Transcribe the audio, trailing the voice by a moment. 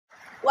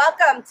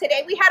Welcome.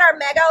 Today we had our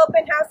mega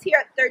open house here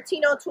at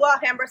 1302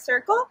 Alhambra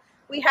Circle.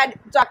 We had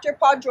Dr.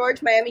 Paul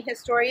George, Miami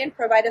historian,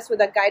 provide us with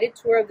a guided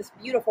tour of this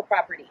beautiful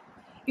property.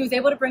 He was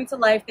able to bring to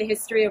life the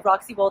history of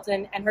Roxcy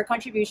Bolton and her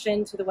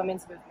contribution to the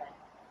women's movement.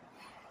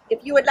 If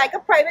you would like a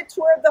private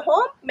tour of the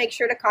home, make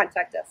sure to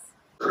contact us.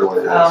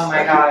 Really oh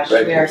my gosh,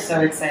 we are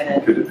so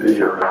excited. Good to be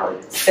here,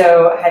 really.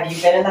 So, have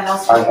you been in the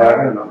house before?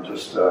 I haven't, I'm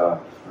just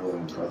really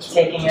impressed.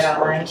 Taking it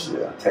all in?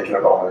 Yeah, taking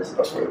it all in is the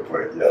best way to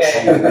put it,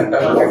 yes.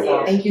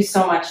 Wonderful. Thank you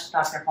so much,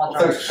 Dr. Paul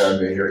George. Thanks for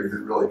having me here, you've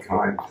been really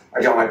kind.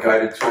 I got my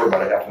guided tour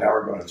about a half an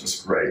hour ago, and it's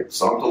just great.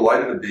 So I'm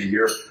delighted to be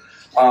here.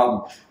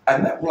 I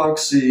met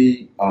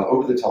Roxcy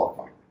over the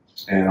telephone,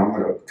 and I'm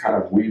going to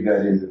kind of weave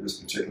that into this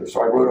particular.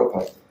 So I wrote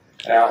up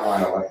an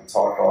outline I'd like to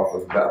talk off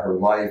of about her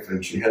life,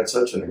 and she had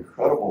such an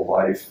incredible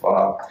life.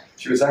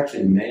 She was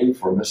actually named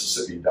for a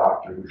Mississippi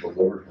doctor who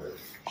delivered her.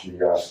 She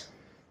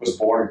was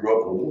born and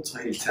grew up in a little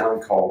tiny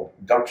town called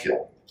Duck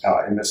Hill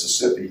in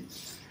Mississippi,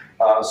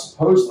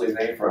 supposedly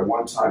named for a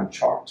one-time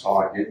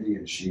Choctaw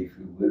Indian chief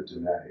who lived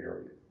in that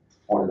area,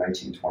 born in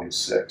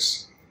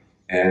 1926.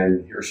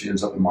 And here she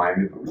ends up in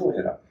Miami, but really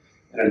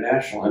in a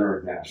national,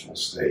 international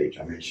stage.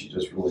 I mean, she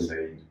just really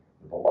made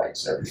the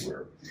lights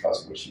everywhere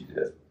because of what she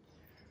did.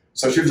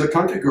 So she was a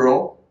country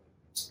girl,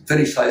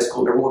 finished high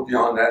school, never went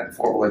beyond that in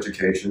formal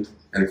education,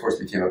 and of course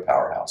became a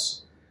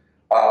powerhouse.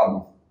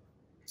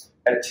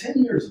 At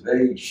 10 years of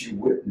age, she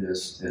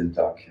witnessed in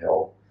Duck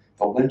Hill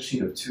the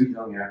lynching of 2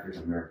 young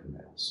African-American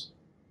males.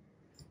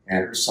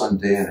 And her son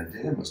Dan, and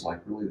Dan was like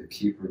really the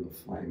keeper of the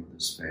flame of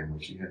this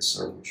family. She had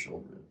several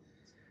children.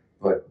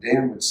 But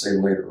Dan would say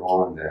later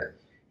on that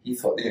he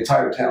thought the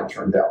entire town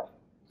turned out,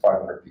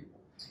 500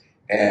 people.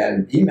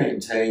 And he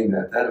maintained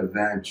that that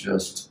event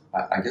just,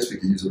 I guess we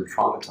could use it to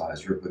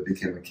traumatize her, but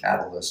became a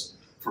catalyst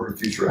for her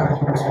future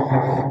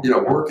activism. You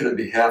know, working on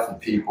behalf of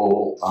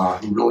people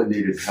who really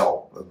needed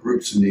help,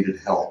 groups who needed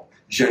help,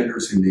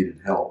 genders who needed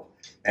help.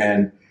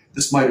 And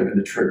this might have been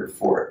the trigger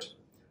for it.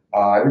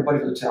 Everybody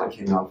from the town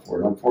came out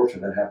for it.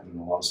 Unfortunately, that happened in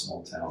a lot of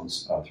small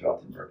towns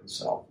throughout the American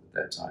South at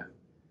that time,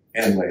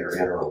 and later,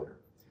 and earlier.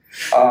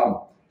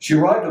 She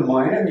arrived in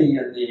Miami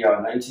in the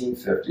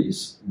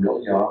 1950s,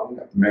 real young,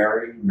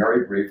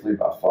 married briefly,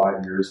 about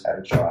 5 years, had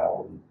a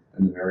child,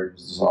 and the marriage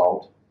was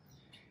dissolved.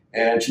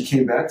 And she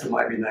came back to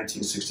Miami in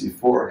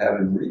 1964,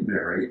 having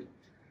remarried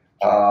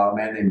a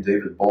man named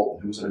David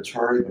Bolton, who was an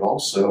attorney, but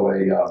also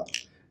a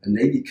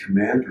Navy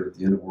commander at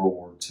the end of World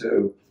War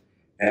II.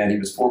 And he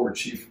was former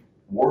chief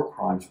war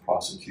crimes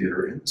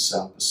prosecutor in the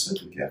South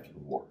Pacific after the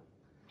war.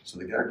 So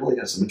the guy really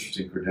has some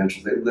interesting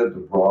credentials. They lived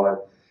abroad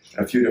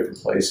in a few different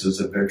places.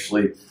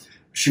 Eventually,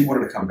 she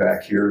wanted to come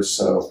back here,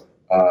 so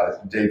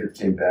David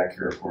came back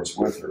here, of course,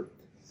 with her.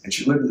 And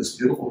she lived in this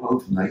beautiful home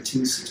from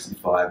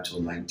 1965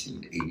 till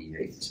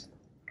 1988.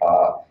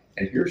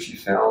 And here she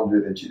found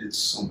it, and she did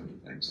so many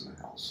things in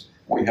the house.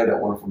 We had that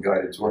wonderful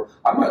guided tour.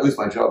 I might lose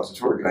my job as a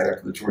tour guide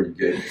after the tour you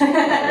gave me.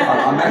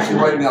 I'm actually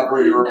writing out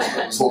very nervous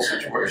about this whole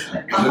situation.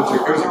 It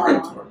was a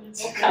great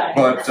tour.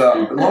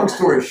 But long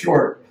story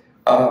short,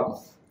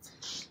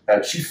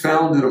 she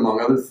found it, among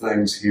other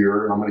things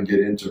here, and I'm going to get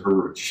into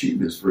her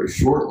achievements very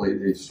shortly.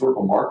 The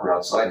historical marker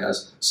outside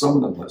has some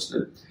of them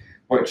listed.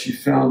 But she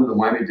founded the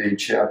Miami-Dade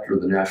chapter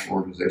of the National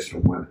Organization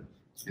of Women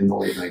in the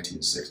late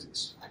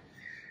 1960s.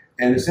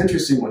 And it's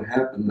interesting what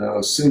happened,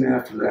 though. Soon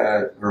after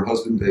that, her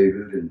husband,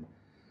 David,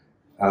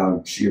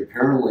 and she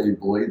apparently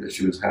believed that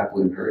she was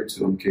happily married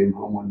to him, came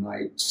home one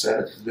night, sat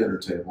at the dinner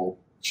table,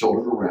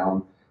 children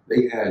around.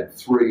 They had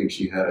 3, and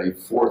she had a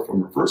 4th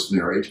from her first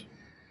marriage,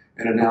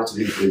 and announced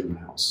that he was leaving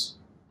the house.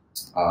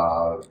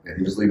 And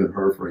he was leaving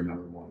her for a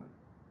younger woman,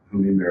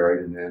 whom he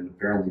married, and then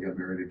apparently got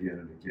married again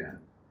and again.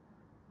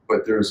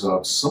 But there's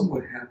a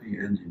somewhat happy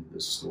ending to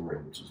this story,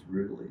 which is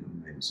really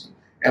amazing,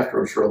 after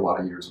I'm sure a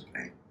lot of years of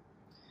pain.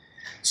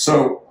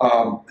 So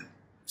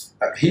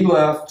he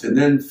left, and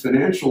then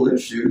financial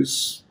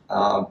issues,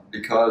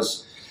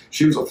 because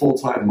she was a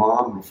full-time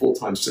mom and a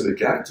full-time civic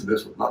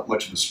activist with not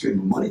much of a stream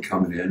of money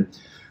coming in,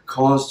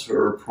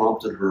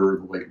 prompted her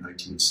in the late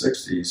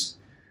 1960s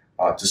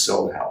to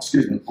sell the house,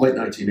 late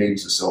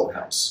 1980s to sell the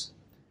house.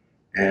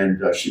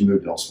 And she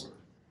moved elsewhere.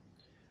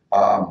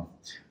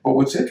 But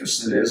what's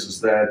interesting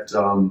is that,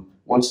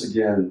 once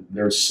again,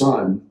 their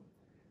son,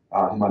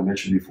 whom I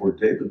mentioned before,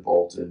 David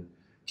Bolton,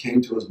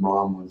 came to his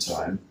mom one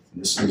time,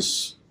 and this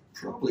was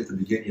probably at the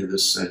beginning of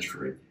this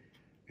century,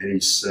 and he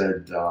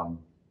said,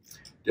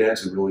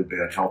 Dad's in really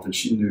bad health, and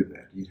she knew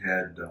that. He'd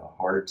had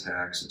heart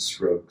attacks and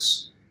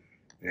strokes,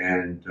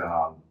 and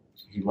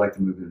he'd like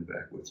to move in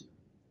back with you,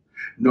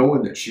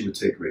 knowing that she would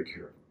take great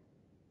care of him.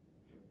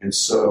 And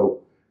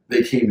so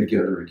they came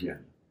together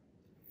again.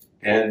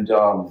 And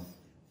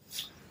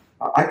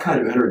I kind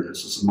of entered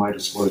this is my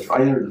disclosure,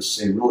 I entered this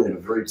scene really in a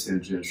very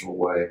tangential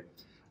way.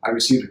 I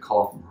received a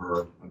call from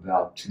her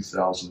about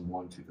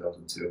 2001,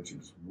 2002, and she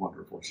was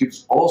wonderful. She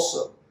was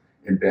also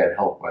in bad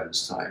health by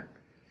this time.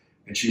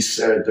 And she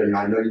said,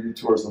 I know you do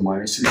tours of the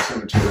Miami City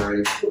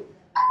Cemetery,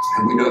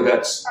 and we know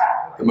that's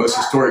the most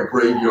historic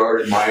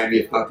graveyard in Miami,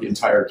 if not the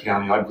entire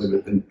county. I believe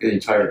it in the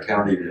entire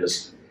county it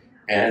is.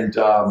 And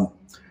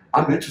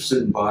I'm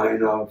interested in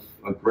buying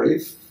a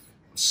grave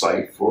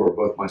site for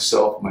both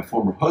myself and my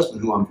former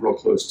husband, who I'm real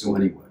close to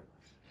anyway.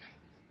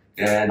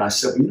 And I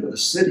said, well, you know, the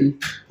city,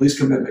 please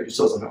come in and make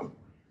yourselves at home.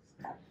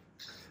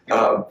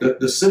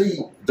 The city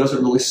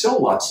doesn't really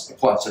sell lots of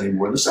plots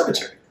anymore in the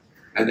cemetery.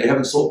 And they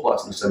haven't sold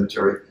plots in the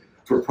cemetery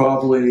for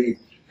probably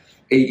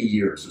 80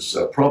 years or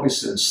so, probably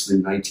since the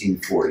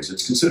 1940s.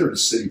 It's considered a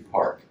city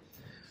park.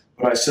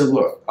 But I said,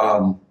 look,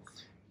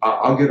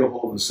 I'll get a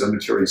hold of the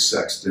cemetery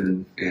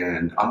sexton,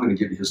 and I'm going to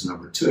give you his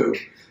number too.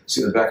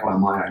 See, in the back of my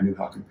mind, I knew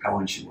how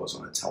compelling she was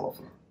on a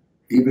telephone.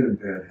 Even in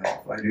bad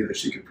health, I knew that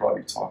she could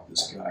probably talk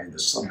this guy into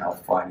somehow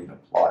finding a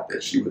plot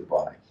that she would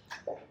buy.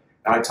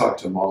 And I talked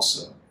to him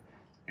also.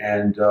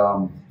 And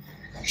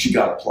she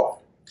got a plot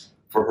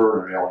for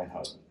her and her alien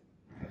husband.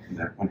 And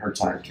then when her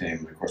time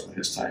came, of course, when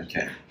his time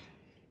came.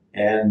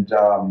 And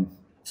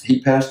he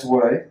passed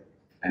away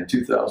in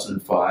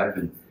 2005,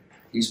 and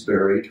he's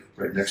buried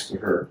right next to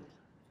her.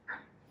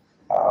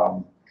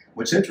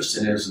 What's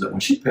interesting is that when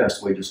she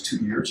passed away just 2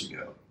 years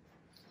ago,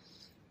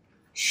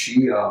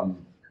 she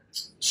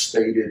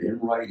stated in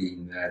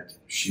writing that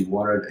she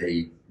wanted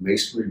a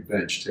masonry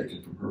bench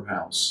taken from her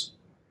house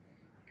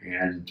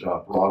and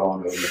brought on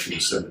over to the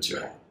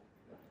cemetery.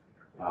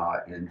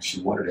 And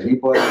she wanted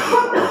anybody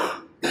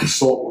to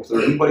consult with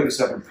her, anybody who's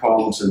having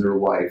problems in their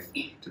life,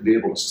 to be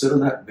able to sit on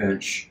that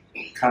bench,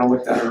 kind of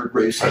look down at her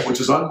gravesite, which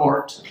is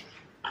unmarked,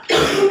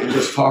 and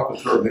just talk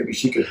with her. Maybe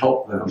she could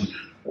help them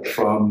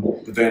from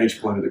the vantage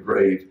point of the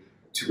grave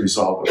to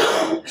resolve their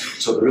problems.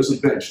 So there is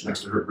a bench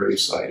next to her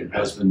gravesite, and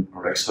husband,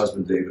 or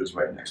ex-husband David, is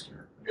right next to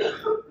her.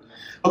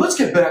 But let's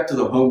get back to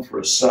the home for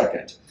a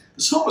second.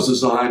 This home was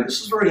designed,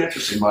 this is very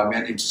interesting, by a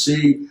man named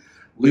C.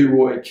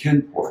 Leroy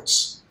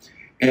Kinports.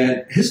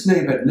 And his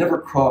name had never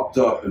cropped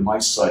up in my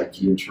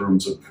psyche in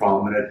terms of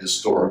prominent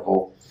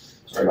historical,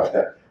 sorry about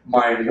that,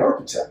 Miami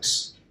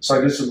architects. So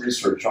I did some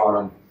research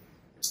on him.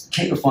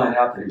 Came to find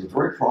out that he was a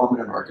very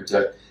prominent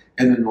architect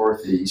in the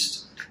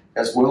Northeast,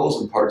 as well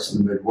as in parts of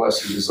the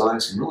Midwest. He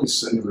designed some really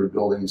singular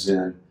buildings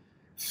in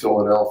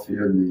Philadelphia,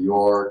 New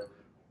York,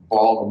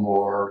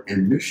 Baltimore,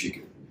 and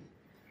Michigan.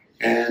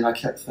 And I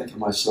kept thinking to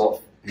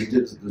myself, he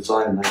did the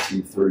design in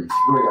 1933.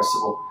 I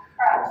said, well,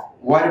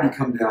 why did he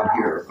come down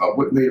here?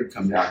 What made him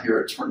come down here?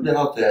 It turned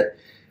out that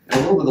in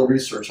a little bit of the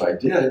research I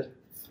did,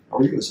 how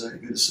are you going to say?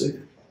 Good to see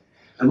you.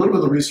 In a little bit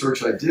of the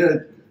research I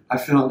did, I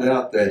found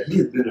out that he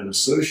had been an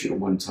associate at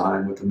one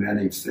time with a man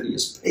named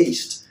Phineas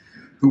Paste,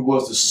 who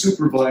was the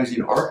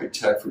supervising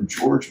architect for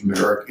George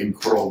Merrick in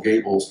Coral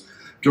Gables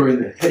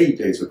during the heady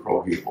days of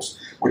Coral Gables,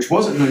 which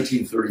wasn't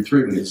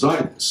 1933 when he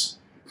designed this.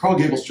 Coral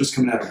Gables was just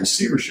coming out of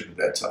receivership at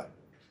that time.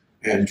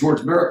 And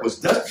George Merrick was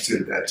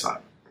destitute at that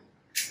time.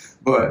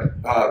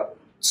 But,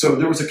 so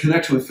there was a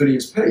connection with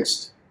Phineas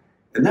Paste.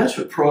 And that's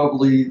what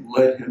probably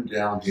led him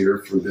down here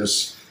for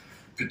this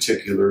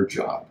particular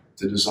job,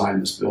 to design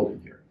this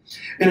building here.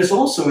 And it's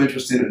also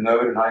interesting to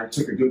note, and I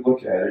took a good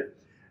look at it,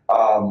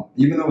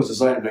 even though it was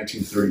designed in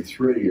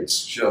 1933,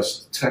 it's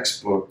just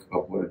textbook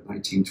of what a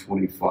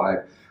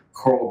 1925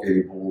 Coral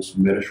Gables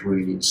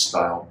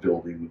Mediterranean-style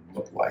building would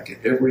look like.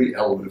 And every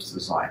element of its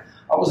design.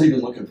 I was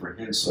even looking for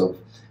hints of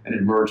an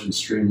emergent,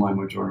 streamlined,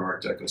 modern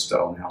Art Deco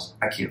style in the house.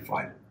 I can't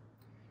find it.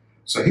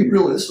 So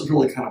this is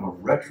really kind of a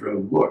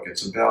retro look.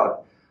 It's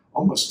about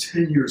almost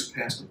 10 years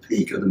past the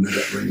peak of the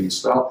Mediterranean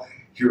style.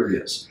 Here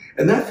it is.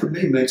 And that, for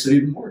me, makes it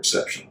even more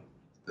exceptional,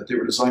 that they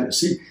were designed to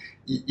see.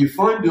 You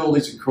find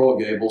buildings in Coral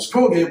Gables.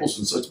 Coral Gables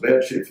in such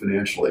bad shape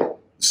financially,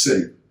 the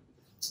city,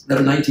 that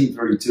in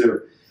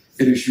 1932,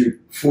 it issued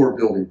 4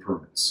 building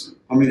permits.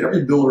 I mean,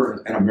 every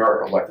builder in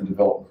America would like to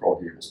develop in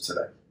Coral Gables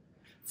today.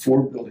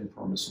 4 building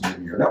permits in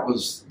 1 year. That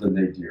was the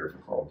nadir for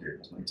Coral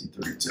Gables,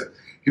 1932.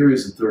 Here he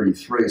is in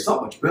 33. It's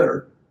not much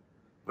better,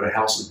 but a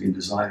house is being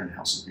designed and a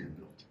house is being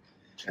built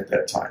at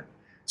that time.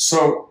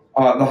 So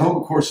the home,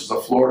 of course, is a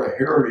Florida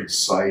heritage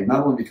site,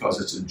 not only because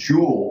it's a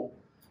jewel,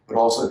 but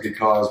also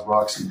because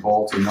Roxcy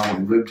Bolton not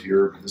only lived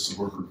here, but this is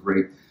where her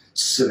great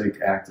civic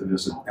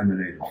activism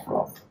emanated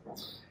from.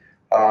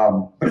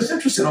 But it's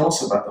interesting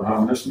also about the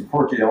home. There's some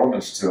quirky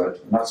elements to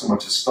it, not so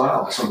much its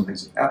style, but some of the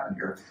things that happen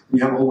here. When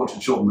you have a whole bunch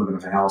of children living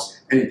in a house,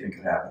 anything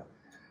can happen.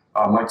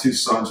 My 2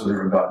 sons, when they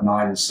were about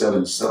 9 and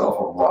 7, set off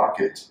a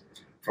rocket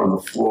from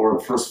the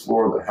first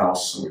floor of the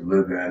house that we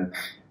live in,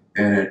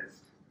 and it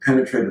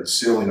penetrated the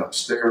ceiling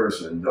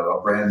upstairs, and a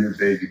brand new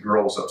baby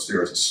girl was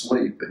upstairs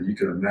asleep, and you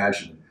can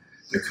imagine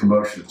the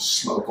commotion of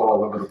smoke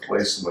all over the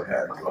place and what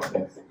have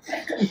you.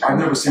 I've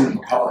never seen them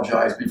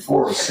apologize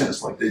before or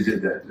since like they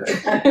did that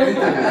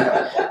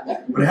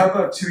day. But how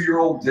about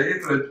 2-year-old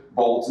David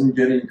Bolton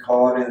getting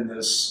caught in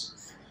this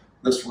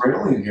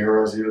railing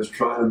here as he was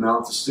trying to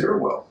mount the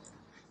stairwell?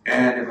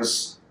 And it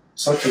was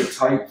such a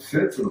tight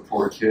fit for the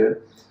poor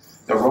kid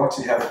that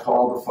Roxcy had to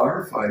call the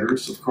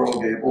firefighters of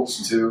Coral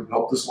Gables to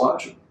help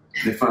dislodge him.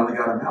 They finally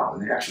got him out,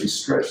 and they actually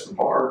stretched the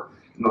bar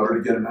in order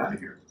to get him out of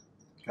here.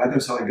 God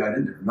knows how he got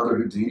in there. Another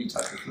Houdini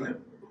type of thing.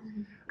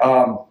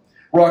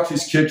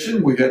 Roxcy's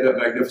kitchen, we had that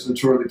magnificent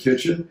tour of the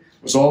kitchen,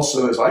 was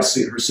also, as I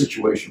see it, her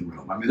situation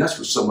room. I mean, that's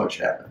where so much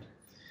happened.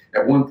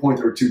 At one point,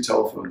 there were 2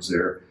 telephones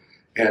there,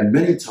 and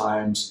many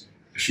times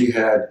she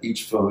had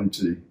each phone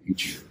to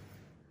each ear,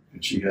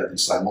 and she had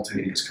these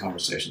simultaneous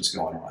conversations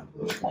going on.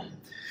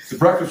 The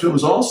breakfast room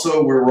was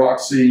also where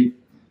Roxcy,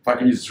 if I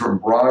can use the term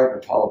bribe a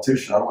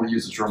politician, I don't want to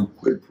use the term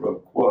quid pro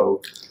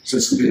quo,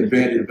 since it's being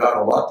bandied about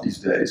a lot these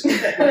days.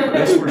 But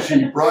that's where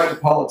she bribed a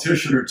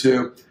politician or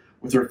two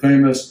with her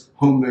famous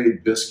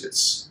homemade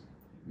biscuits,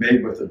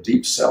 made with a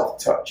deep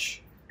South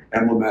touch,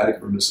 emblematic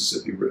of her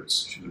Mississippi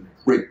roots. She was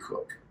a great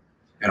cook,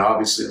 and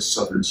obviously a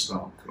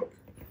Southern-style cook.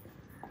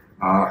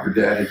 Her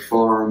dad had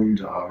farmed,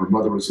 her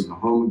mother was in the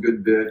home a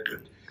good bit, but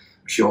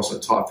she also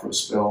taught for a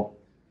spell.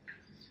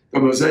 The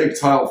mosaic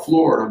tile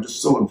floor, and I'm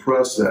just so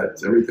impressed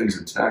that everything's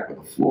intact with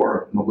the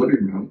floor in the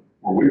living room,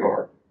 where we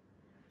are,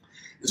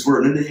 is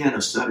where an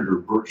Indiana Senator,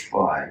 Birch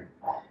Bayh,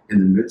 in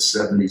the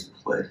mid-70s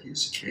pled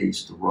his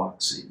case to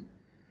Roxcy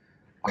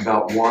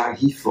about why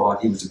he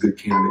thought he was a good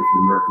candidate for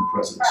the American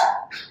presidency.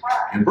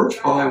 And Birch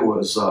Bayh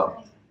was a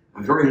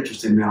very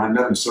interesting man. I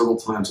met him several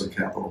times on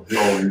Capitol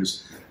Hill. He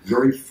was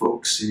very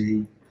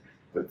folksy,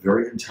 but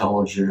very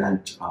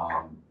intelligent.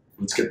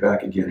 Let's get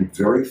back again.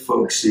 Very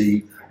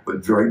folksy,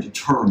 but very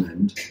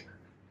determined.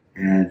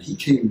 And he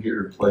came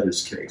here and pled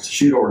his case.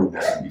 She'd already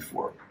met him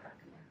before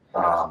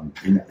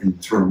in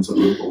terms of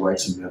the Equal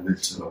Rights Amendment,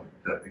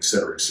 et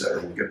cetera, et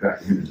cetera. We'll get back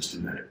to him in just a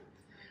minute.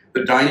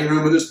 The dining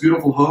room of this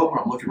beautiful home,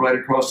 I'm looking right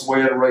across the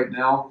way at it right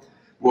now,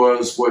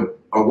 was what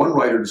one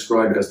writer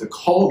described as the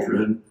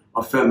cauldron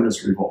of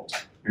feminist revolt,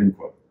 end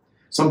quote.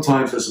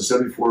 Sometimes, as I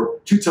said before,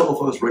 2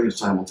 telephones ringing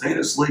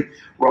simultaneously,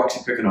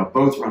 Roxcy picking up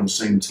both around the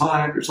same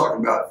time. You're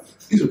talking about,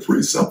 these are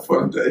pre-cell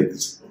phone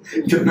days.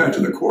 You can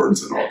imagine the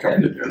cords and all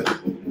coming together.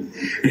 And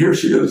here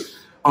she is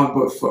on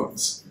both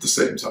phones at the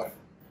same time.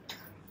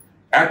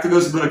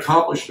 Activism and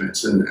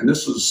accomplishments, and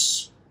this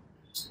is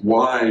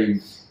why,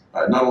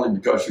 not only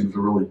because she was a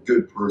really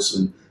good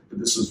person, but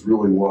this is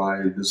really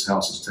why this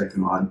house has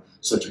taken on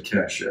such a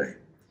cachet.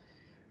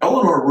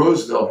 Eleanor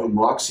Roosevelt, whom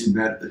Roxcy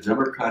met at the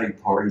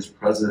Democratic Party's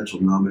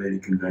presidential nominating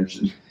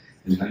convention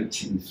in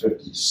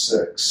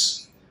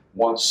 1956,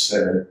 once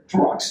said to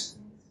Roxcy,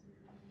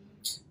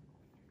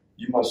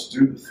 "You must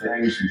do the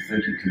things you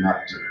think you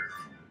cannot do."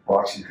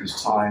 Roxcy,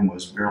 whose time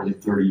was barely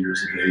 30 years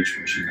of age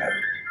when she met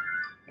her.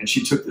 And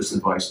she took this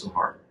advice to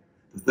heart.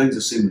 The things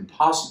that seem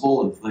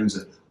impossible and the things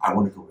that I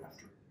want to go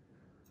after.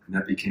 And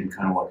that became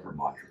kind of like her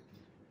mantra.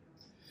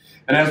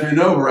 And as we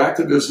know, her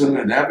activism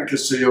and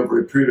advocacy over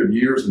a period of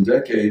years and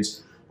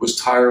decades was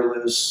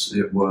tireless,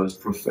 it was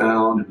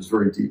profound, it was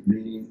very deep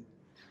meaning.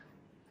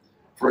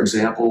 For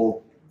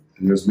example,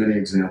 and there's many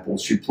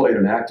examples, she played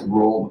an active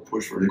role in the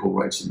push for the Equal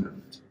Rights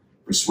Amendment,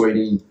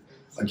 persuading,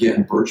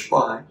 again, Birch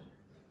Bayh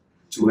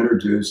to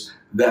introduce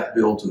that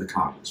bill to the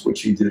Congress,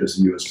 which he did as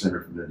a U.S.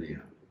 Senator from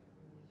Indiana.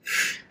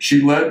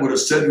 She led what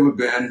is said to have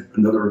been,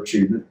 another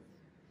achievement,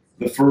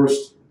 the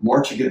first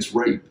March Against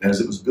Rape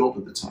as it was built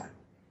at the time.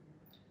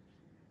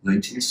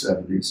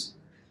 1970s,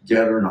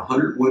 gathering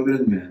 100 women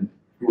and men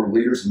who were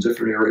leaders in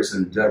different areas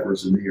and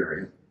endeavors in the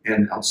area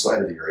and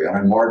outside of the area. And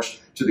I marched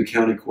to the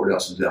county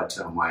courthouse in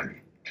downtown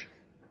Miami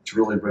to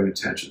really bring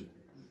attention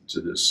to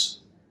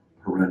this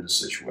horrendous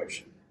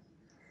situation.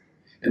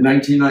 In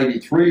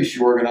 1993,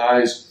 she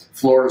organized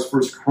Florida's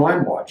first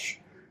Crime Watch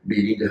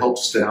meeting to help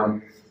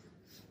stem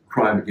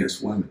crime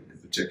against women in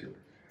particular.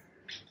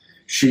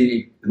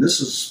 She, and this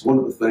is one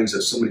of the things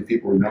that so many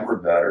people remember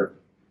about her,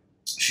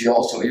 she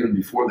also, even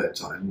before that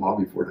time,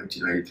 long before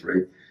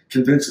 1993,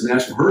 convinced the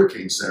National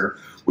Hurricane Center,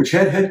 which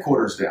had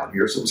headquarters down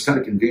here, so it was kind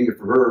of convenient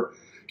for her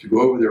to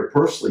go over there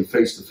personally,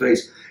 face to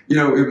face. You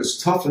know, it was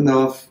tough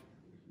enough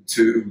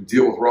to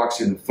deal with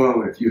Roxcy on the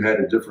phone if you had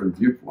a different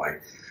viewpoint.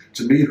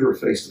 To meet her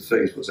face to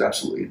face was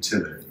absolutely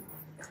intimidating.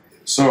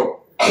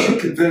 So she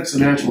convinced the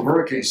National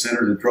Hurricane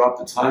Center to drop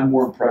the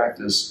time-worn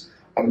practice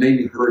of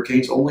naming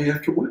hurricanes only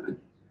after women.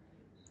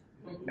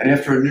 And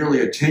after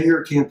nearly a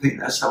 10-year campaign,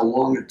 that's how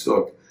long it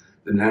took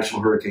the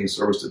National Hurricane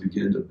Service to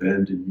begin to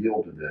bend and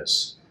yield to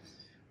this.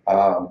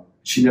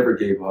 She never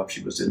gave up.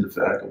 She was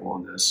indefatigable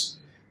on this.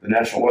 The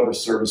National Weather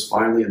Service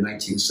finally, in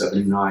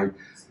 1979,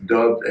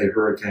 dubbed a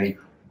hurricane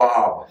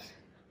Bob,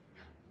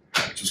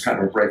 which was kind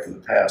of a break from the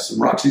past.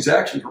 And Roxcy's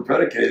actions were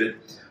predicated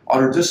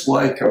on her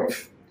dislike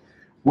of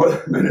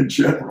weathermen in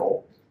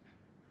general.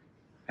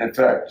 In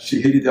fact,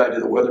 she hated the idea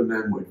that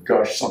weathermen would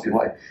gush something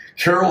like,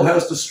 "Carol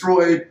has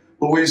destroyed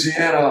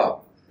Louisiana,"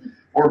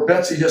 or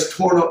 "Betsy has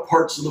torn up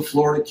parts of the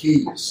Florida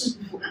Keys."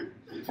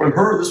 For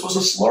her, this was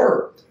a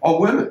slur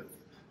on women.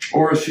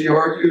 Or as she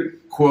argued,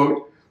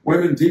 quote,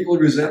 "Women deeply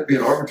resent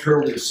being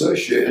arbitrarily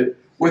associated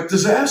with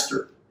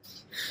disaster."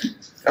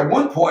 At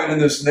one point in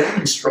this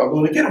naming struggle,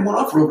 and again it went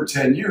on for over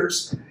 10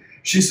 years,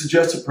 she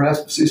suggested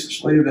perhaps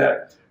facetiously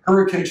that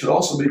hurricanes should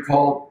also be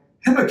called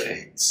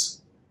himicanes.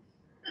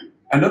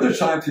 Another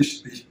time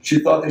she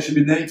thought they should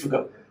be named for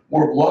the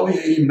more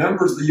bloviating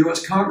members of the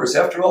U.S. Congress.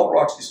 After all,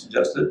 Roxcy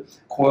suggested,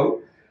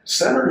 quote,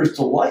 "Senators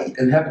delight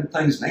in having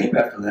things named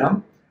after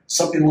them.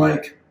 Something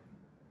like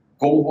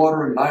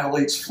Goldwater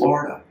annihilates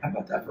Florida." How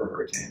about that for a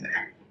hurricane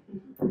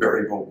name? For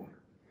Barry Goldwater.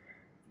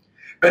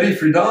 Betty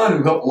Friedan,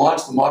 who helped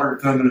launch the modern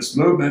feminist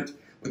movement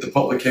with the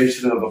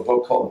publication of a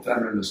book called The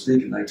Feminine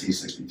Mystique in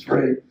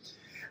 1963,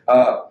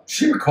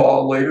 she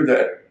recalled later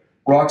that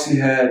Roxcy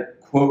had,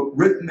 quote,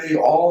 written me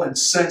all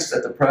incensed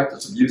at the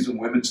practice of using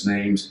women's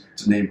names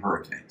to name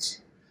hurricanes.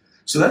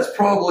 So that's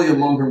probably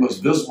among her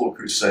most visible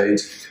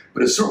crusades,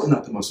 but it's certainly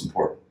not the most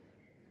important.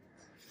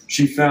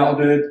 She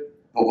founded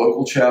the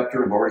local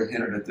chapter, I've already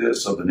hinted at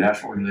this, of the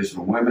National Organization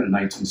of Women in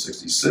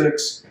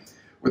 1966,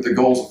 with the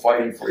goals of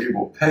fighting for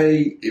equal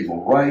pay,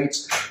 equal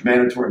rights,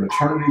 mandatory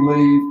maternity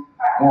leave,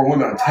 more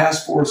women on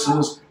task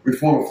forces,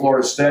 reform of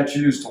Florida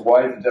statutes to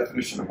widen the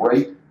definition of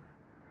rape.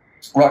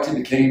 Roxcy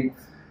became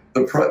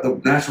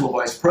the national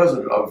vice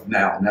president of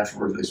now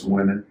National Organization of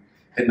Women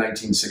in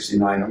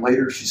 1969, and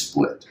later she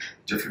split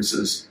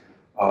differences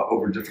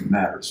over different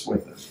matters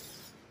with them.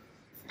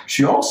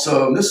 She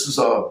also, and this is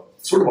a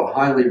sort of a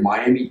highly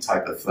Miami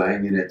type of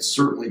thing, and it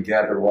certainly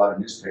gathered a lot of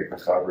newspaper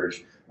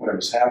coverage when it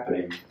was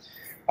happening.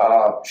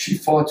 She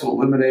fought to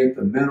eliminate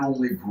the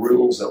men-only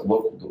grills at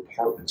local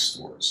department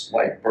stores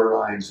like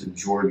Burdines and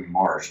Jordan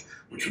Marsh,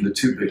 which were the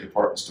two big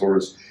department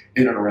stores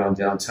in and around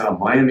downtown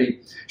Miami.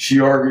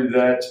 She argued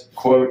that,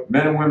 quote,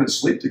 men and women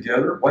sleep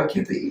together, why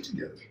can't they eat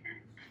together?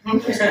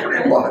 It's a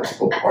pretty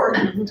logical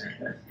argument.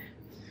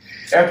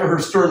 After her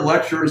stern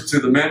lectures to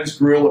the men's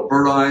grill at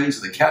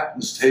Burdines and the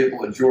captain's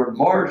table at Jordan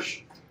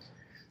Marsh,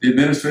 the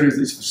administrators of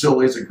these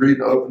facilities agreed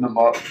to open them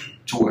up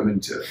to women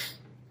too.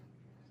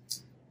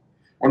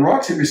 When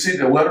Roxcy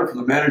received a letter from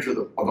the manager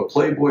of the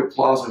Playboy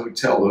Plaza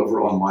Hotel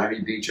over on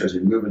Miami Beach as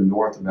you're moving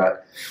north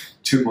about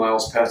 2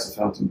 miles past the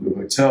Fontainebleau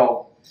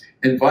Hotel,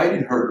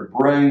 inviting her to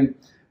bring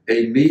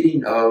a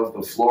meeting of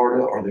the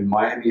Florida or the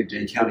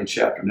Miami-Dade County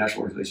Chapter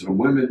National Organization of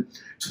Women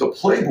to the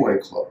Playboy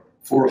Club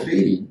for a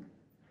meeting,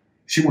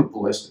 she went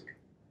ballistic,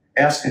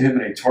 asking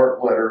him in a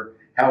tart letter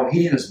how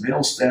he and his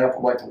male staff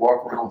would like to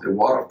walk around with a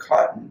wad of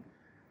cotton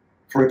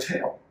for a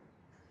tail,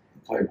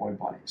 the Playboy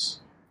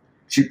bunnies.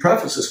 She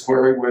prefaced this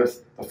query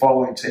with the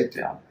following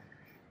takedown.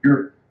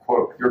 Your,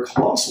 quote, your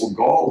colossal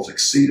gall is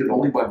exceeded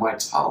only by my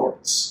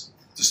tolerance,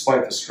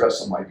 despite the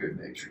stress of my good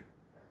nature.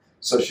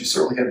 So she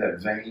certainly had that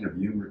vein of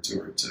humor to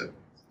her too.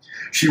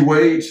 She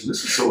waged, and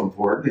this is so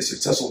important, a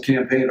successful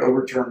campaign to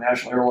overturn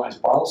National Airlines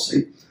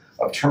policy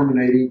of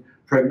terminating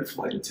pregnant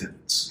flight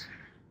attendants,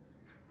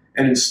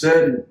 and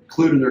instead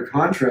include in their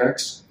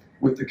contracts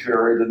with the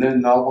carrier the then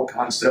novel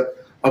concept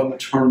of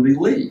maternity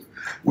leave,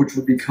 which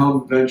would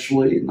become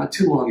eventually, not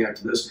too long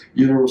after this,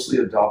 universally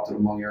adopted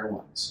among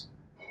airlines.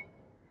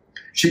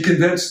 She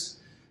convinced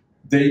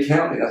Dade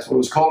County, that's what it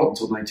was called up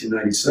until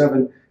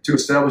 1997, to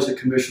establish a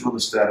commission on the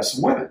status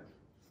of women.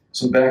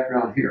 Some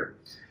background here.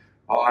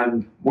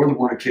 On more than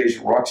one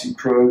occasion, Roxcy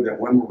crowed that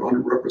women were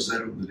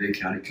underrepresented in the Dade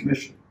County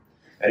Commission.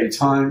 At a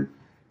time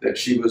that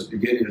she was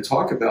beginning to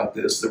talk about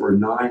this, there were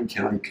 9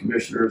 county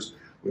commissioners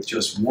with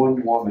just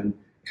one woman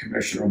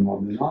commissioner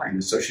among the 9.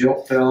 And so she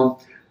helped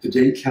found the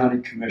Dade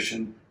County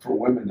Commission for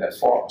Women that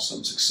fought with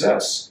some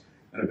success,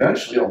 and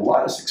eventually a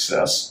lot of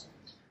success,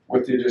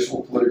 with the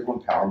additional political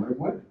empowerment of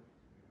women.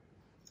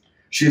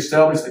 She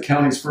established the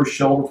county's first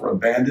shelter for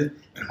abandoned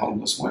and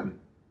homeless women.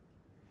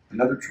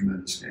 Another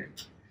tremendous gain.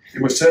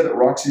 It was said that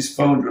Roxcy's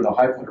phone during the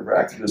high point of her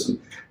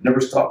activism never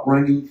stopped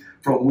ringing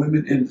from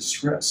women in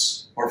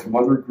distress or from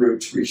other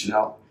groups reaching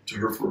out to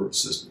her for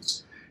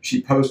assistance.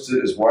 She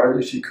posted as widely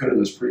as she could in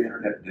those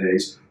pre-internet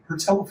days her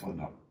telephone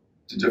number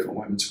to different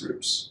women's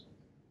groups.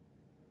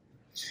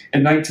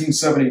 In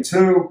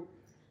 1972,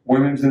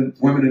 Women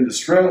in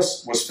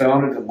Distress was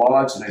founded and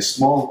lodged in a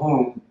small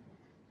home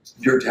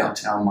near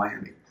downtown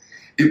Miami.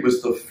 It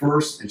was the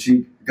first, and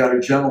she got a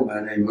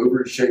gentleman, a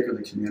mover and shaker in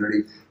the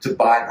community, to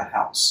buy the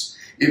house.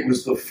 It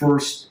was the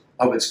first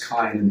of its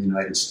kind in the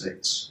United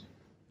States.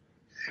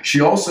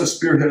 She also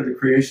spearheaded the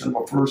creation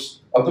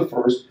of the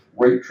first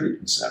rape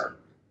treatment center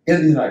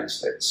in the United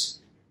States.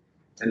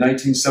 In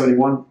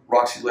 1971,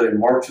 Roxcy led a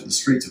march in the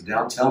streets of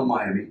downtown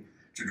Miami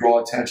to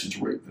draw attention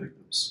to rape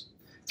victims.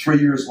 3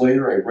 years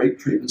later, a rape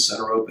treatment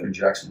center opened in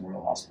Jackson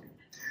Memorial Hospital.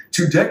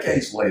 2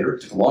 decades later,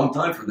 it took a long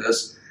time for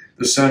this,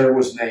 the center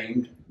was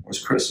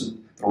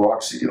christened the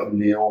Roxcy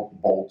O'Neal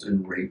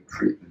Bolton Rape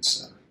Treatment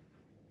Center.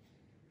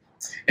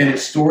 In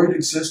its storied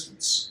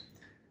existence,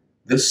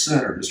 this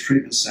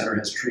treatment center,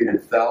 has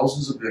treated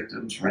thousands of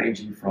victims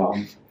ranging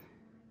from,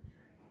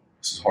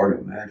 this is hard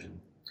to imagine,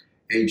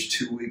 age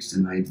 2 weeks to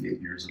 98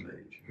 years of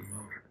age.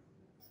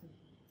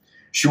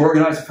 She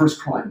organized the first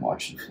crime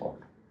watch in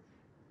Florida.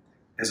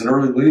 As an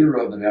early leader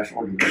of the National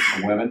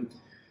Organization of Women,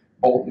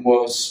 Bolton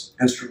was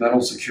instrumental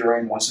in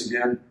securing, once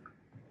again,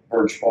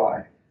 Birch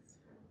Bayh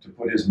to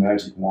put his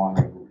magic wand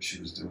over what she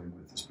was doing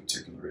with this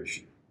particular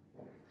issue.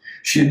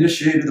 She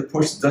initiated the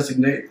push to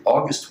designate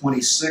August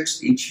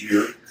 26th each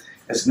year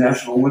as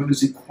National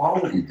Women's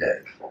Equality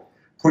Day,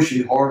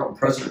 pushing hard on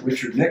President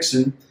Richard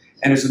Nixon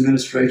and his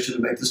administration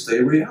to make this day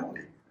a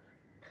reality.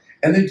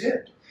 And they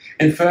did.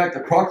 In fact, the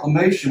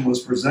proclamation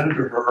was presented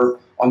to her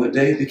on the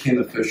day it became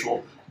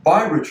official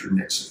by Richard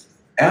Nixon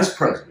as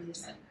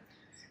president,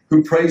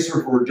 who praised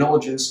her for her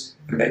diligence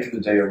in making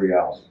the day a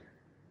reality.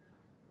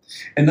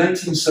 In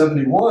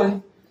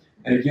 1971,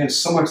 And again,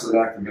 so much of that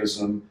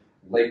activism,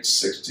 late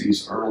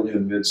 60s, early to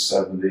mid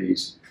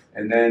 70s,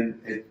 and then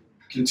it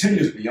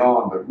continues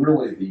beyond, but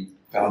really the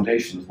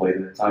foundation was laid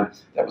at that time.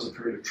 That was a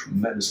period of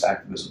tremendous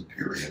activism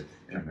period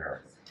in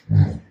America.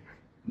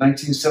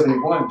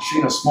 1971, she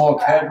and a small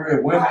cadre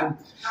of women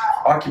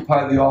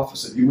occupied the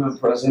office of UN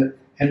President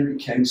Henry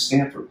King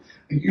Stanford,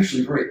 a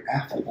usually very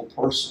affable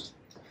person,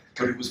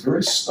 but he was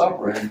very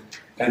stubborn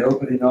and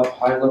opening up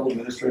high-level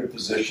administrative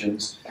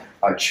positions,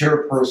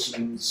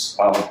 chairpersons'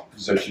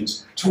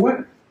 positions to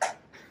women.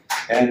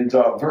 And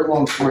very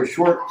long story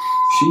short,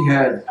 she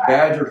had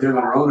badgered him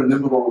in her own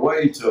inimitable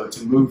way to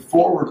move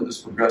forward in this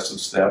progressive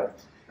step,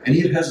 and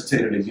he had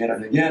hesitated again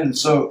and again. And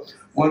so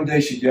one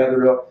day she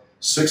gathered up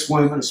 6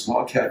 women, a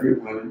small cadre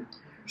of women.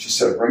 She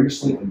said, bring your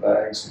sleeping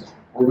bags.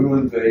 We're going to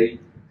invade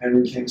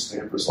Henry King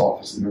Stanford's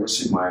office in the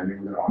University of Miami.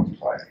 We're going to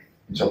occupy it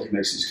until he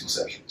makes these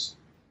concessions.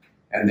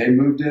 And they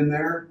moved in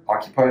there,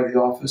 occupied the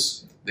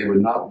office. They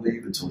would not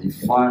leave until he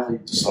finally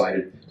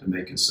decided to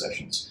make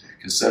concessions.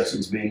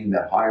 Concessions meaning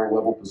that higher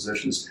level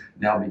positions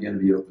now began to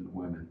be open to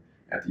women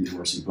at the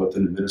university, both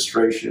in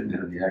administration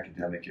and in the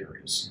academic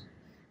areas.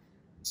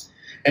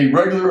 A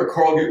regular at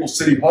Coral Gables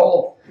City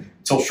Hall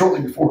until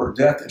shortly before her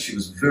death, and she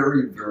was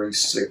very, very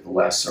sick the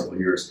last several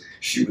years.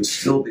 She would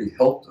still be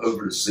helped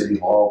over to City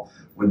Hall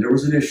when there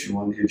was an issue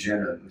on the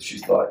agenda that she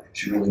thought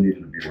she really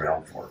needed to be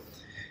around for.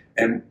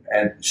 And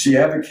she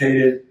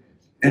advocated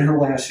in her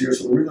last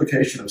years for the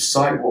relocation of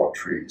sidewalk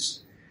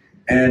trees.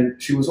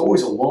 And she was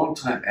always a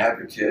longtime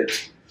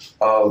advocate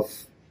of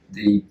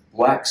the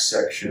black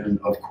section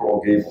of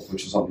Coral Gables,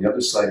 which is on the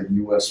other side of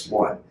US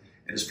 1,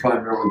 and is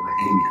primarily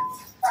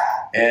Bahamian.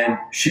 And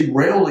she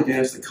railed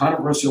against the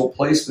controversial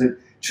placement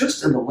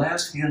just in the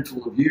last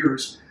handful of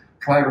years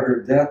prior to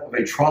her death of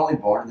a trolley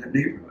bar in that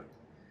neighborhood,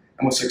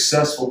 and was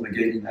successful in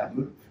negating that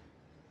move.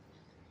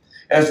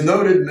 As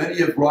noted, many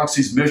of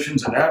Roxcy's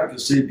missions and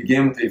advocacy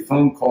began with a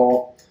phone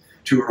call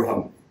to her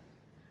home.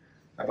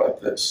 How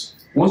about this?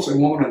 Once a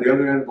woman on the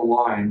other end of the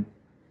line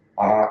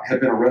had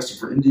been arrested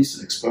for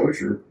indecent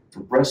exposure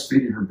for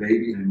breastfeeding her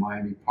baby in a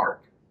Miami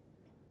park.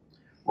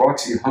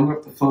 Roxcy hung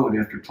up the phone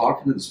after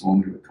talking to this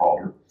woman who had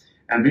called her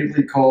and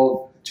immediately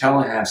called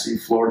Tallahassee,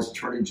 Florida's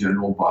Attorney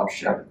General, Bob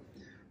Shevin.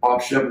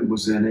 Bob Shevin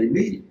was in a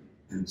meeting,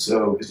 and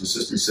so his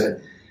assistant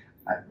said,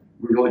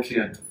 we really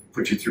can't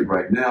put you through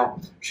right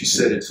now. She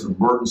said, it's an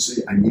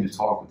emergency, I need to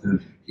talk with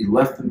him. He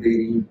left the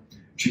meeting,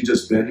 she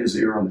just bent his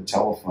ear on the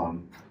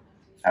telephone,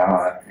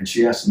 and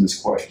she asked him this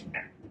question,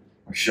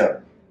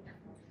 Shevin,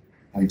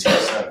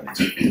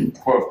 1970s,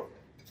 quote,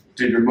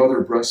 did your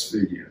mother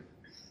breastfeed you,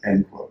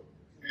 end quote.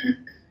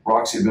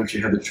 Roxcy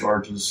eventually had the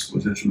charges,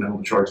 was instrumental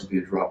in the charges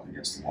being dropped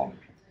against the woman.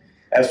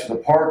 As for the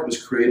park, it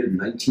was created in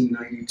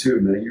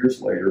 1992, many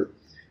years later.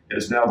 It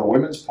is now the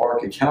Women's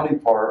Park, a county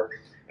park,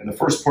 and the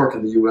first park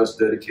in the U.S.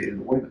 dedicated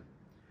to women.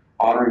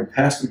 Honoring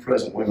past and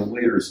present women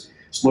leaders,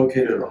 it's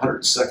located at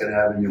 102nd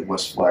Avenue and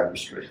West Flagler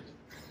Street.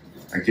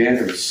 Again,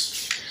 it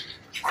was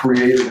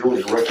created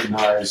really to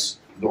recognize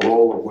the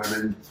role of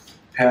women,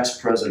 past,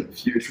 present, and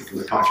future, for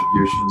their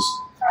contributions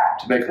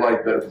to make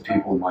life better for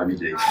people in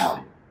Miami-Dade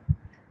County.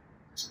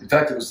 In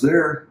fact, it was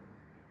there,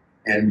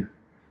 and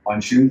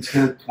on June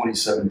 10th,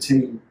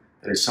 2017,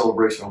 that a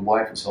celebration of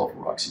life was held for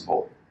Roxcy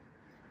Bolton.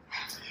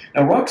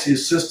 Now, Roxcy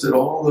assisted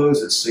all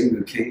those it seemed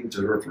who came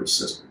to her for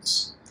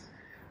assistance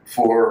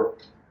for,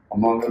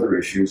 among other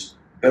issues,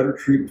 better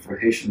treatment for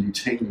Haitian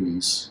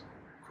detainees,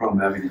 Crum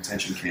Abbey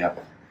Detention Camp,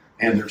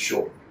 and their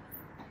children.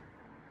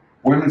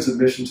 Women's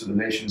admission to the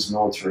nation's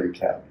military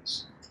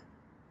academies.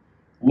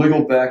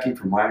 Legal backing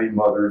for Miami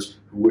mothers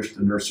who wish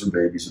to nurse their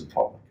babies in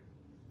public.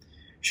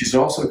 She's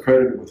also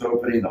credited with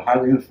opening the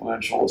highly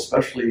influential,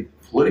 especially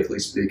politically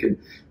speaking,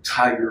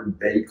 Tiger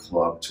Bay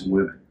Club to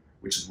women,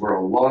 which is where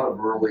a lot of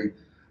early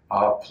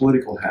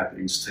political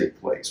happenings take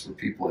place, where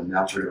people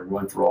announce they're going to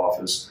run for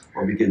office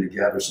or begin to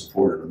gather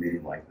support at a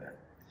meeting like that.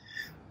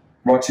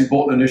 Roxcy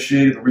Bolton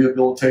initiated the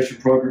rehabilitation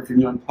program for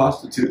young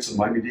prostitutes in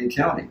Miami-Dade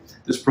County.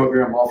 This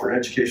program offered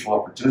educational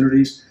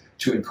opportunities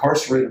to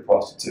incarcerated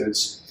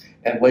prostitutes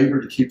and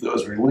labored to keep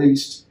those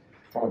released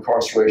from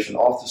incarceration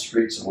off the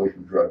streets and away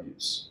from drug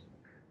use.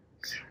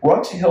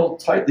 Roxcy held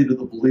tightly to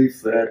the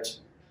belief that,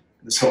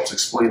 and this helps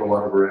explain a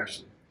lot of her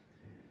action,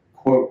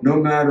 quote, no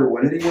matter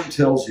what anyone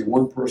tells you,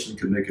 one person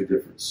can make a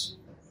difference.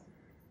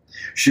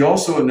 She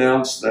also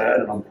announced that,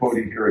 and I'm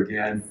quoting here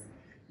again,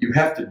 you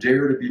have to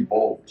dare to be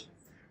bold.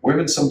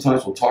 Women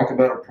sometimes will talk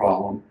about a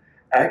problem,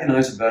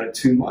 agonize about it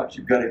too much.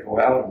 You've got to go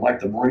out and, like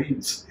the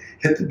Marines,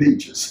 hit the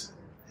beaches.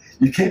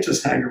 You can't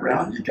just hang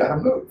around, you got to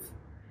move,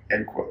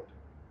 end quote.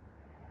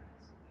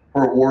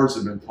 Her awards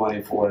have been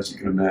plentiful, as you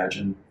can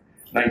imagine.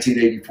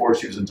 1984,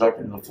 she was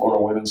inducted into the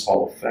Florida Women's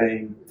Hall of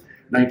Fame.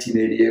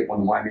 1988, won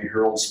the Miami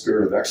Herald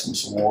Spirit of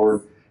Excellence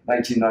Award.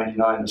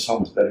 1999, this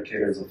home was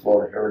dedicated as a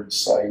Florida Heritage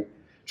Site.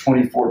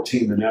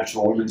 2014, the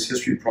National Women's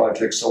History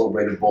Project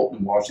celebrated Bolton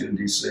in Washington,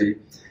 D.C.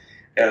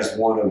 as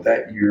one of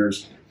that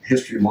year's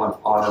History Month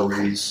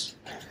honorees.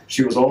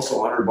 She was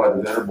also honored by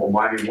the venerable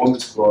Miami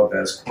Women's Club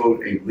as,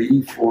 quote, a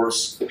leading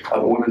force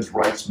of the women's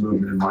rights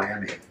movement in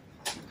Miami.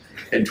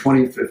 In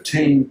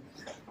 2015,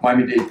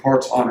 Miami-Dade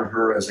Parks honored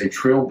her as a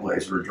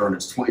trailblazer during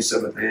its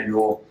 27th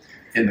annual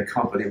In the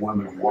Company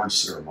Women Awards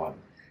ceremony.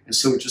 And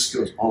so it just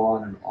goes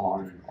on and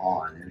on and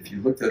on. And if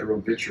you looked at her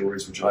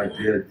obituaries, which I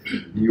did,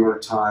 New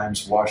York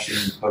Times,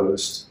 Washington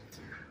Post,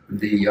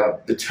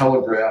 the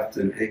Telegraph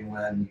in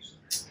England,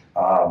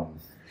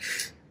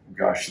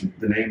 gosh,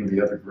 the name of the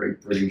other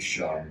great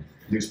British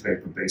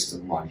newspaper based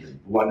in London,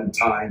 London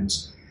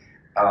Times,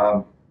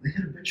 they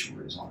had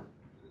obituaries on it.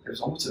 It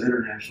was almost an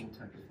international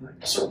type of thing,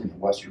 certainly in the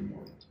Western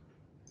world.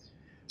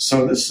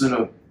 So this, in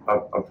a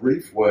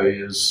brief way,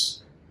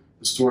 is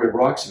the story of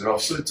Roxcy. But I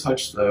was so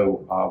touched,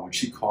 though, when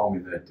she called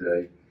me that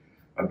day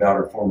about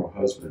her former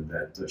husband,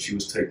 that she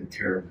was taking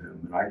care of him.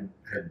 And I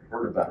had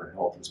heard about her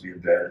health as being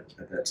bad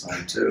at that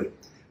time, too.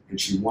 And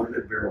she wanted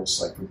a burial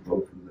site for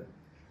both of them.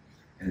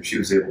 And she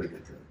was able to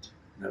get that.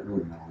 And that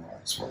really meant a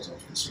lot as far as I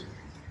was concerned.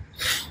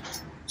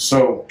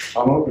 So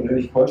I'm open to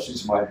any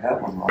questions you might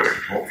have on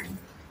Roxcy Bolton,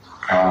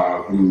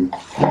 who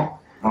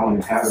not only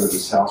inhabited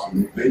this house,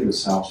 but made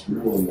this house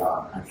really,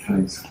 I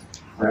think,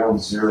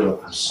 ground zero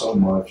for so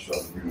much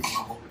of the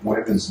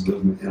women's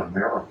movement in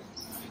America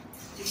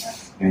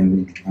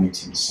in the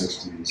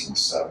 1960s and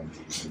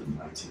 70s and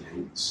the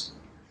 1980s.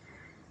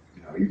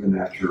 You know, even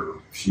after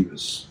she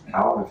was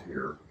out of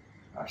here,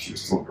 she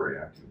was still very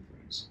active in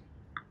things.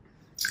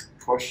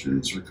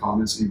 Questions or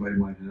comments anybody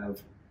might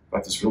have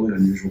about this really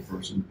unusual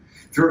person?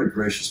 Very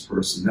gracious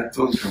person. That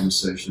phone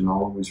conversation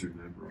I'll always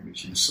remember. I mean,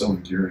 she was so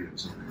endearing. It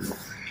was unreal.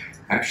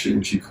 Actually,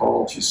 when she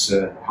called, she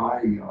said,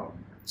 "Hi,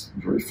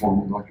 very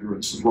formal, Dr.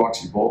 This is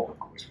Roxcy Bolton."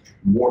 I was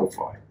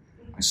mortified.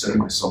 I said to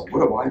myself,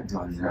 what have I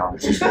done now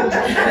that she's going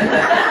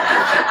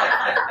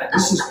to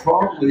This is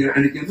probably,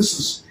 and again, this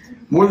is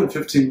more than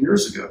 15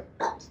 years ago.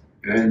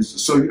 And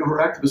so, you know,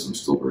 her activism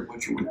was still very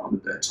much around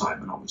at that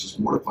time, and I was just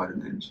mortified,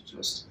 and then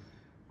just,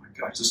 my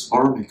God, just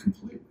armed me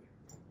completely.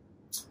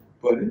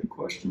 But any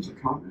questions or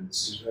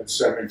comments? Is that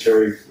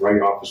cemetery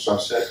right off the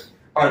Sunset?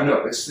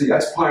 No,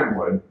 that's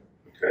Pinewood.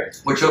 Okay.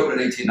 Which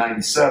opened in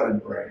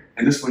 1897, right.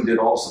 And this one did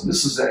also.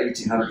 This is at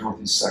 1800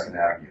 Northeast 2nd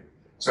Avenue.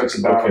 So it's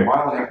about a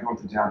mile and a half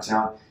north of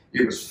downtown.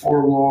 It was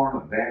forlorn,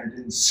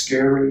 abandoned,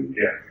 scary.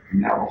 Yeah.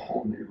 And now the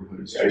whole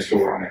neighborhood is just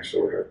right next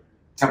door here.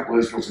 Temple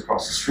Israel's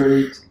across the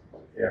street.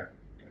 Yeah.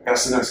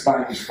 SNS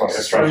Bank across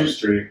the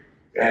street.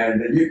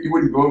 And you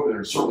wouldn't go over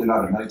there, certainly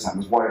not at nighttime. It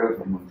was wide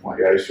open at one point.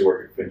 Yeah, I used to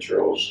work at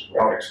Fincher's.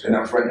 And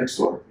that was right next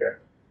door. Yeah.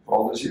 For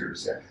all those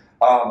years. Yeah.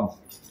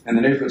 And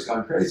the neighborhood's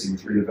gone crazy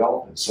with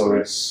redevelopment. So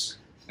it's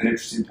an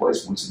interesting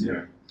place once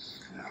again.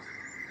 Yeah.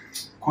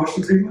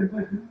 Questions anybody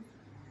might have?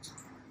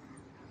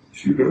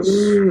 She was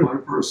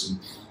one person.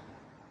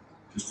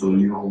 Just a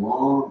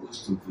long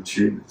list of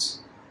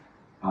achievements.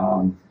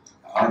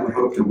 I would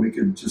hope that we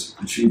could just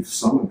achieve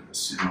some of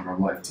this, in our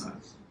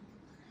lifetime.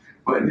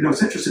 But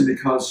it's interesting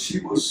because she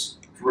was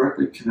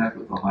directly connected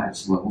with the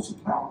highest levels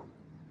of power.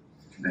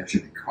 Met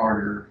Jimmy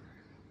Carter,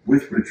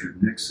 with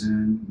Richard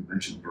Nixon. You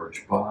mentioned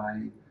Birch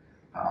Bayh.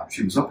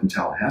 She was up in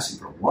Tallahassee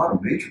for a lot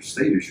of major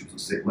state issues in the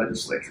state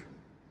legislature.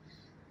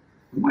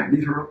 We might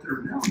need her up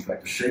there now, in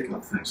fact, to shake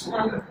up things a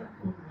little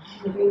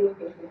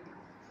bit.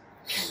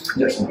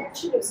 Yes, ma'am.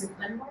 She was in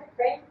Denmark,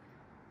 right?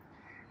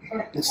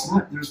 It's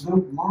not, there's no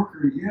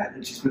marker yet,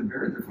 and she's been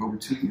buried there for over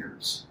 2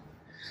 years.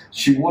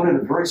 She wanted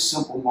a very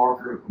simple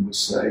marker that would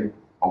say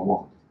a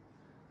woman,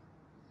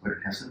 but it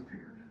hasn't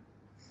appeared.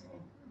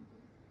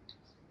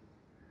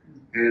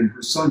 And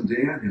her son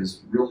Dan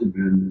has really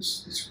been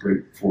this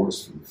great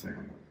force for the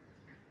family.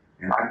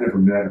 And I've never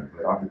met him,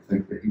 but I would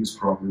think that he was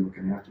probably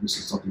looking after this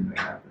if something may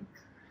happen.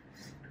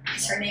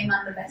 Is her name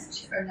on the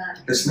bench or not?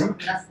 It's not.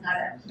 That's not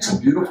it. It's a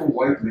beautiful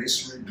white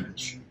masonry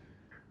bench.